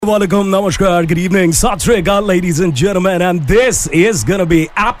Welcome, namaskar, good evening, Sat Sri Akal, ladies and gentlemen, and this is gonna be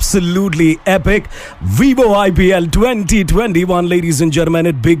absolutely epic. Vivo IPL 2021, ladies and gentlemen,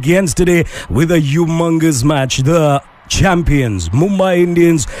 it begins today with a humongous match. The champions, Mumbai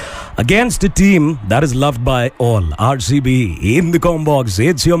Indians, against a team that is loved by all. RCB in the combox.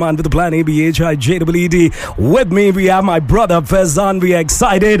 It's your man with the plan ABHIJEED. With me, we have my brother Faizan. We are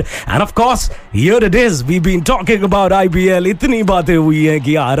excited. And of course, here it is. We've been talking about IPL. Itni baatein hui hai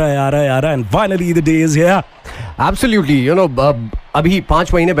ki aa raha hai. And finally, the day is here. Absolutely, अभी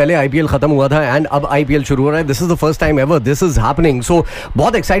 5 महीने पहले IPL खत्म हुआ था and अब IPL शुरू हो रहा है. This is the first time ever this is happening. सो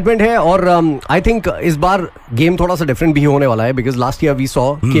बहुत एक्साइटमेंट है और आई थिंक इस बार गेम थोड़ा सा डिफरेंट भी होने वाला है because last year we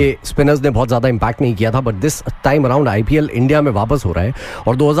saw कि स्पिनर्स ने बहुत ज्यादा इंपैक्ट नहीं किया था, but this time around IPL India में वापस हो रहा है.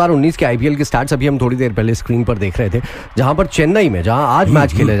 और 2019 के आईपीएल के स्टार्ट्स अभी हम थोड़ी देर पहले स्क्रीन पर देख रहे थे, जहां पर चेन्नई में जहां आज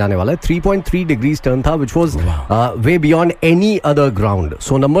मैच खेले जाने वाला है 3.3 डिग्रीज टर्न था, which was way beyond any other ground.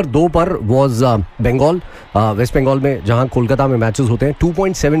 So number 2 पर वॉज बंगाल, वेस्ट बंगाल में जहां कोलकाता में मैचेस होते हैं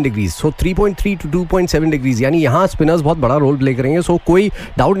 2.7 डिग्रीज. सो 3.3 टू 2.7 डिग्रीज, यानी यहाँ स्पिनर्स बहुत बड़ा रोल प्ले करेंगे. सो कोई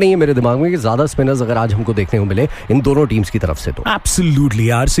डाउट नहीं है मेरे दिमाग में कि ज्यादा स्पिनर्स अगर आज हमको देखने को मिले इन दोनों टीम्स की तरफ से तो Absolutely,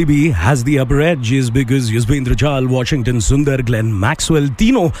 RCB has the upper edge because Yuzvendra Chahal, Washington सुंदर, ग्लेन मैक्सवेल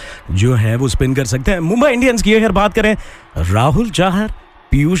तीनों जो है वो स्पिन कर सकते हैं. मुंबई इंडियंस की अगर बात करें, राहुल चाहर,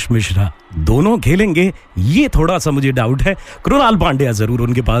 पीयूष मिश्रा दोनों खेलेंगे, ये थोड़ा सा मुझे डाउट है. कृणाल पांड्या जरूर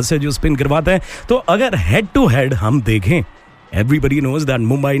उनके पास है जो स्पिन करवाते हैं. तो अगर हेड टू हेड हम देखें, everybody knows that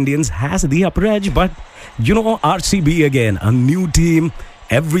Mumbai Indians has the upper edge, but RCB again, a new team,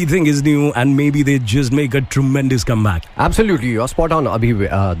 everything is new, and maybe they just make a tremendous comeback. Absolutely, you're spot on. अभी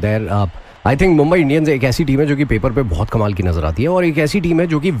there I think Mumbai Indians एक ऐसी team है जो कि paper पे बहुत कमाल की नजर आती है और एक ऐसी टीम है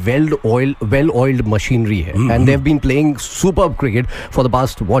जो कि वेल ऑयल्ड मशीनरी है and they have been playing superb cricket for the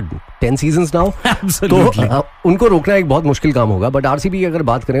past 10 seasons now. तो उनको रोकना एक बहुत मुश्किल काम होगा. बट आरसीबी की अगर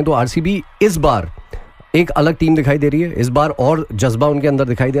बात करें तो आरसीबी इस बार एक अलग टीम दिखाई दे रही है. इस बार और जज्बा उनके अंदर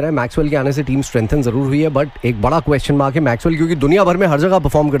दिखाई दे रहा है. मैक्सवेल के आने से टीम स्ट्रेंथन जरूर हुई है, बट एक बड़ा क्वेश्चन मार्क है मैक्सवेल, क्योंकि दुनिया भर में हर जगह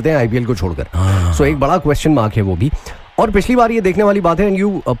परफॉर्म करते हैं आईपीएल को छोड़कर. सो एक बड़ा क्वेश्चन मार्क है वो भी. और पिछली बार ये देखने वाली बात है, and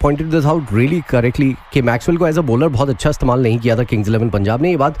you pointed this out really correctly, कि मैक्सवेल को एज अ बॉलर बहुत अच्छा इस्तेमाल नहीं किया था किंग्स 11 पंजाब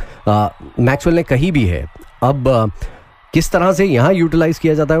ने. ये बात मैक्सवेल ने कही भी है. अब किस तरह से यहाँ यूटिलाइज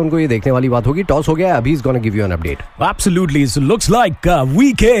किया जाता है उनको, ये देखने वाली बात होगी. टॉस हो गया, अभी is gonna give you an update. Absolutely, so looks like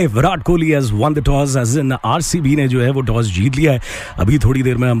VK Virat Kohli has won the toss, as in RCB ने जो है वो टॉस जीत लिया है. अभी थोड़ी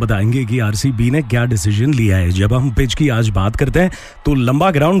देर में हम बताएंगे कि RCB ने क्या डिसीजन लिया है. जब हम पिच की आज बात करते हैं तो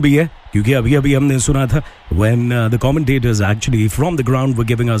लंबा ग्राउंड भी है, क्योंकि अभी हमने सुना था when the commentators actually from the ground were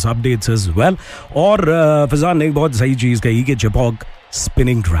giving us updates as well. और फैजान ने एक बहुत सही चीज कही कि चेपॉक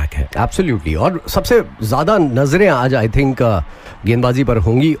स्पिनिंग ट्रैक है. एब्सोल्युटली, और सबसे ज्यादा नजरें आज आई थिंक गेंदबाजी पर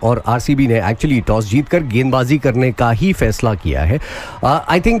होंगी और आरसीबी ने एक्चुअली टॉस जीतकर गेंदबाजी करने का ही फैसला किया है.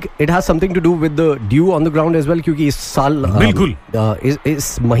 I think it has something to do with the dew on the ground as well, क्योंकि इस साल बिल्कुल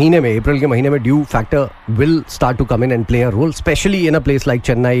इस महीने में, अप्रैल के महीने में dew factor will start to come in and play a role, specially in a place like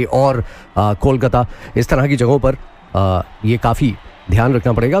Chennai और कोलकाता. इस तरह की जगहों पर ये काफी ध्यान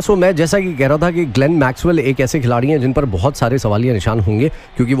रखना पड़ेगा. सो मैं जैसा कि कह रहा था कि ग्लेन मैक्सवेल एक ऐसे खिलाड़ी हैं जिन पर बहुत सारे सवालिया निशान होंगे,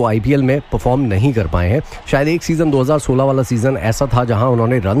 क्योंकि वो आईपीएल में परफॉर्म नहीं कर पाए हैं. शायद एक सीजन 2016 वाला सीजन ऐसा था जहां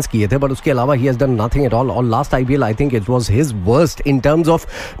उन्होंने रन्स किए थे, बट उसके अलावा he has done nothing at all. और last IPL I think it was his worst in terms of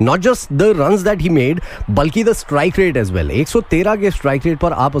not just the runs that he made, बल्कि the strike rate as well. 113 के strike rate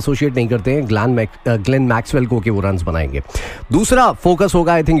पर आप associate नहीं करते हैं Glenn Maxwell को कि वो रन्स बनाएंगे. दूसरा फोकस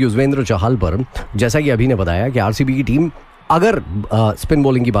होगा आई थिंक युजवेंद्र चहल पर. जैसा कि अभी ने बताया कि आरसीबी की टीम अगर स्पिन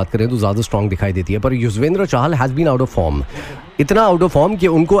बॉलिंग की बात करें तो ज्यादा स्ट्रांग दिखाई देती है, पर Yuzvendra Chahal has been out of form. इतना आउट ऑफ फॉर्म कि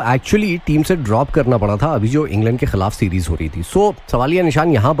उनको एक्चुअली टीम से ड्रॉप करना पड़ा था अभी जो इंग्लैंड के खिलाफ सीरीज हो रही थी. सो सवालिया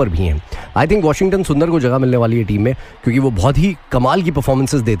निशान यहाँ पर भी हैं. आई थिंक वॉशिंगटन सुंदर को जगह मिलने वाली है टीम में, क्योंकि वो बहुत ही कमाल की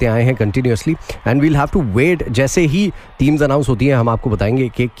परफॉर्मेंसेस देते आए हैं continuously. And we'll have to wait, जैसे ही टीम्स अनाउंस होती हैं हम आपको बताएंगे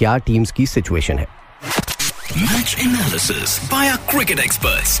कि क्या टीम्स की सिचुएशन है. Match analysis by our cricket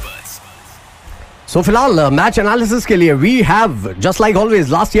experts. So फिलहाल मैच एनालिसिस के लिए we have, just like always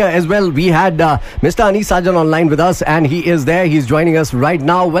last year as well, we had Mr. Anis Sajan online with us and he is there. He's joining us right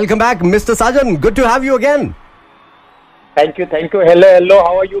now. Welcome back, Mr. Sajan. Good to have you again. Thank you. Hello,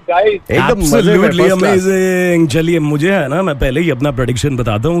 how are you guys? Absolutely amazing. चलिए, मुझे है ना, मैं पहले ही अपना prediction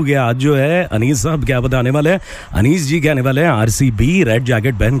बताता हूँ कि आज जो है अनीस साहब क्या बताने वाले हैं. अनीस जी कहने वाले हैं आरसीबी रेड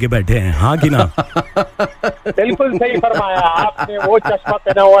जैकेट पहन के बैठे हैं, हाँ कि ना? बिल्कुल सही फरमाया आपने. वो चश्मा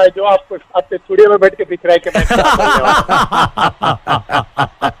पहना हुआ है जो आपको आपके स्टूडियो में बैठ के दिख रहा है कि मैं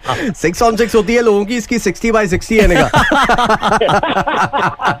 6 on 6 होती है लोगों की, इसकी 60 by 60 है.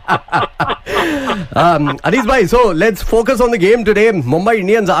 अनीस भाई, so let's focus on the game today. Mumbai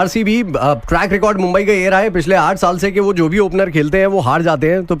Indians RCB, track record Mumbai का ये रहा है पिछले 8 साल से कि वो जो भी ओपनर खेलते हैं वो हार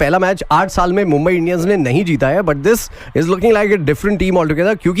जाते हैं. तो पहला मैच 8 साल में मुंबई इंडियंस ने नहीं जीता है, but this is looking like a different team all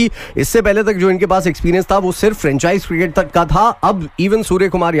together, क्योंकि इससे पहले तक जो इनके पास एक्सपीरियंस था वो सिर्फ फ्रेंचाइज क्रिकेट तक का था. अब even Surya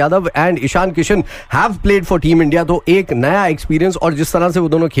Kumar Yadav and Ishan Kishan have played for team India, तो एक नया एक्सपीरियंस. और जिस तरह से वो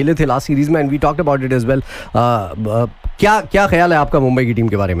दोनों खेले थे लास्ट सीरीज में, and we talked about it as well, क्या ख्याल है आपका मुंबई की टीम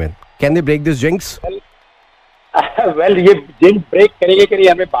के बारे में? Can they break this jinx? Well, ये जिंक्स ब्रेक करेंगे कि नहीं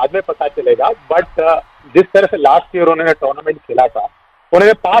हमें बाद में पता चलेगा, बट जिस तरह से लास्ट ईयर उन्होंने टूर्नामेंट खेला था,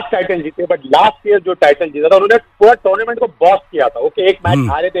 उन्होंने 5 टाइटल जीते, बट लास्ट ईयर जो टाइटल जीता था उन्होंने पूरा टूर्नामेंट को बॉस किया था. ओके, एक मैच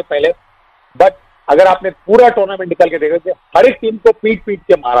हारे थे पहले, बट अगर आपने पूरा टूर्नामेंट निकल के देखा तो हर एक टीम को पीट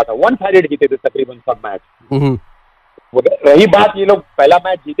के मारा था. 1-sided जीते थे तकरीबन सब मैच. रही बात ये लोग पहला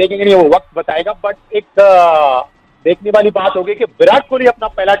मैच जीतेंगे कि नहीं, वो वक्त बताएगा, बट एक देखने वाली बात होगी कि विराट कोहली अपना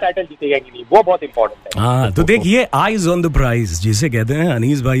पहला टाइटल जीतेगा कि नहीं, वो बहुत इंपॉर्टेंट है. हाँ, तो देखिए, आईज ऑन द प्राइज जिसे कहते हैं.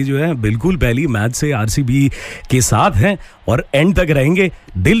 अनीस भाई जो है बिल्कुल पहली मैच से आरसीबी के साथ हैं और एंड तक रहेंगे.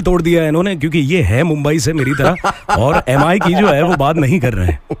 दिल तोड़ दिया है इन्होंने, क्योंकि ये है मुंबई से मेरी तरह, और एमआई की जो है वो बात नहीं कर रहे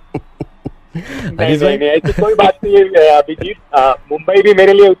हैं. नहीं, ऐसी कोई बात नहीं है अभिजीत. मुंबई भी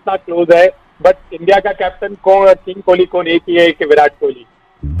मेरे लिए उतना क्लोज है, बट इंडिया का कैप्टन कौन, किंग कोहली कौन, एक ही है कि विराट कोहली.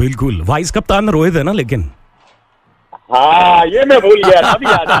 बिल्कुल, वाइस कप्तान रोहित है ना, लेकिन हाँ, ये मैं भूल गया, अभी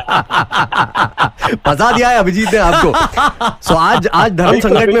याद आया. फंसा दिया है अभिजीत ने आपको. सो आज धर्म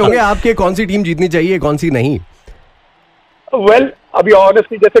संकट में होंगे आपके, कौन सी टीम जीतनी चाहिए, कौन सी नहीं? वेल, अभी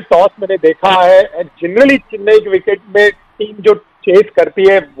ऑनेस्टली जैसे टॉस मैंने देखा है, एंड जनरली चेन्नई के विकेट में टीम जो चेस करती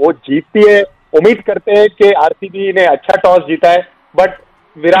है वो जीतती है. उम्मीद करते हैं कि आरसीबी ने अच्छा टॉस जीता है, बट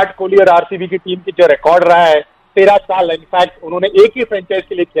विराट कोहली और आरसीबी की टीम की जो रिकॉर्ड रहा है 13 साल, इनफैक्ट उन्होंने एक ही फ्रेंचाइज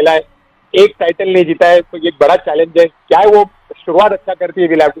के लिए खेला है, एक टाइटल नहीं जीता है, तो ये एक बड़ा चैलेंज है. क्या है वो शुरुआत अच्छा करती है,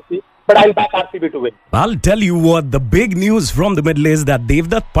 we'll have to see, but I'll back RCB to win. I'll tell you what, the big news from the middle is that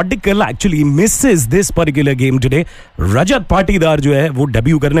Devdutt Padikkal actually misses this particular game today. Rajat Patidar जो है वो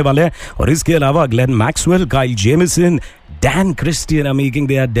डेब्यू करने वाले हैं, और इसके अलावा Glenn Maxwell, Kyle Jamieson, Dan Christian are making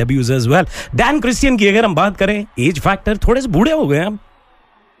their debuts as well. Dan Christian की अगर हम बात करें, एज फैक्टर थोड़े से बूढ़े हो गए हैं.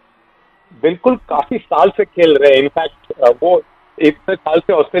 बिल्कुल, काफी साल से खेल रहे हैं. इनफैक्ट वो इतने साल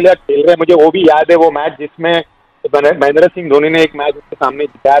से ऑस्ट्रेलिया खेल रहे हैं. मुझे वो भी याद है, वो मैच जिसमें महेंद्र सिंह धोनी ने एक मैच उसके सामने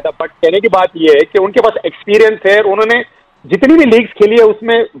जिताया था. बट कहने की बात ये है कि उनके पास एक्सपीरियंस है, उन्होंने जितनी भी लीग्स खेली है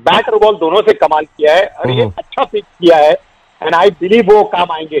उसमें बैट और बॉल दोनों से कमाल किया है, और ये अच्छा पिक किया है, एंड आई बिलीव वो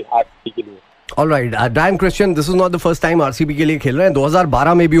काम आएंगे आरसीबी के लिए. Alright, Dan Christian, this is not the first time RCB के लिए खेल रहे हैं.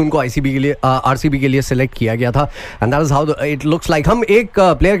 2012 में भी उनको आरसीबी के लिए सिलेक्ट किया गया था, and that is how it looks like. हम एक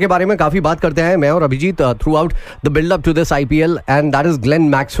प्लेयर के बारे में काफी बात करते हैं, मैं और Abhijeet, throughout the build up to this IPL, and that is Glenn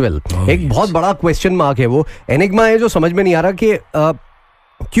Maxwell. एक बहुत बड़ा क्वेश्चन मार्क है, वो एनिग्मा है जो समझ में नहीं आ रहा कि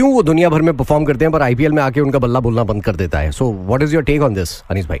क्यों वो दुनिया भर में परफॉर्म करते हैं पर आईपीएल में आके उनका बल्ला बोलना बंद कर देता है. So what is your take on this,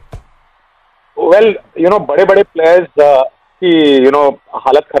 Anees भाई? वेल, बड़े बड़े प्लेयर्स की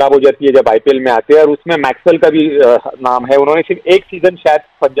हालत खराब हो जाती है जब आईपीएल में आते हैं, और उसमें मैक्सवेल का भी नाम है. उन्होंने सिर्फ एक सीजन शायद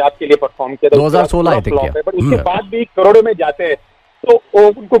पंजाब के लिए परफॉर्म किया था, 2016 है, बट उसके बाद भी करोड़ों में जाते हैं. तो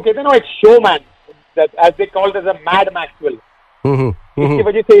उनको कहते हैं ना, एक showman, as they called as a mad Maxwell. इसकी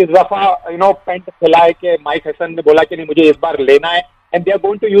वजह से इस दफा पेंट खिलाए कि माइक हसन ने बोला कि नहीं, मुझे इस बार लेना है, and they are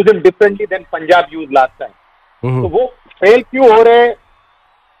going to use him differently than Punjab use last time. तो वो फेल क्यों हो रहे हैं,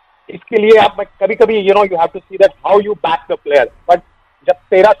 इसके लिए आप कभी कभी you have to see that how you back the player. But जब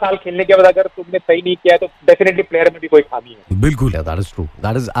 13 साल खेलने के बाद अगर तुमने सही नहीं किया है, तो डेफिनेटली प्लेयर में भी कोई खामी है. बिल्कुल, that is true,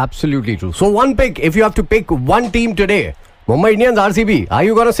 that is absolutely true. So one pick, if you have to pick one team today, Mumbai Indians, RCB, are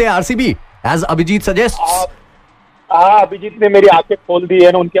you gonna say RCB as Abhijeet suggests? Abhijeet ने मेरी आंखें खोल दी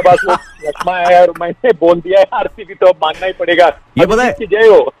है ना, उनके पास वो चश्मा है और मैंने बोल दिया है आरसीबी, तो अब मानना ही पड़ेगा. ये पता है, जय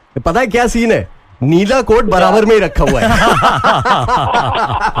हो. पता है क्या सीन है, नीला कोट बराबर में ही रखा हुआ है.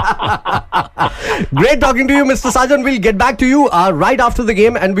 Great talking to you mister Sajan. Will get back to you right after the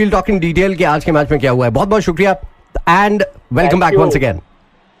game, and will talk in detail कि आज के मैच में क्या हुआ है. बहुत बहुत शुक्रिया, and welcome back once again.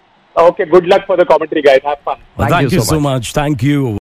 Okay, good luck for the commentary, guys. Have fun. Thank you so much. Thank you.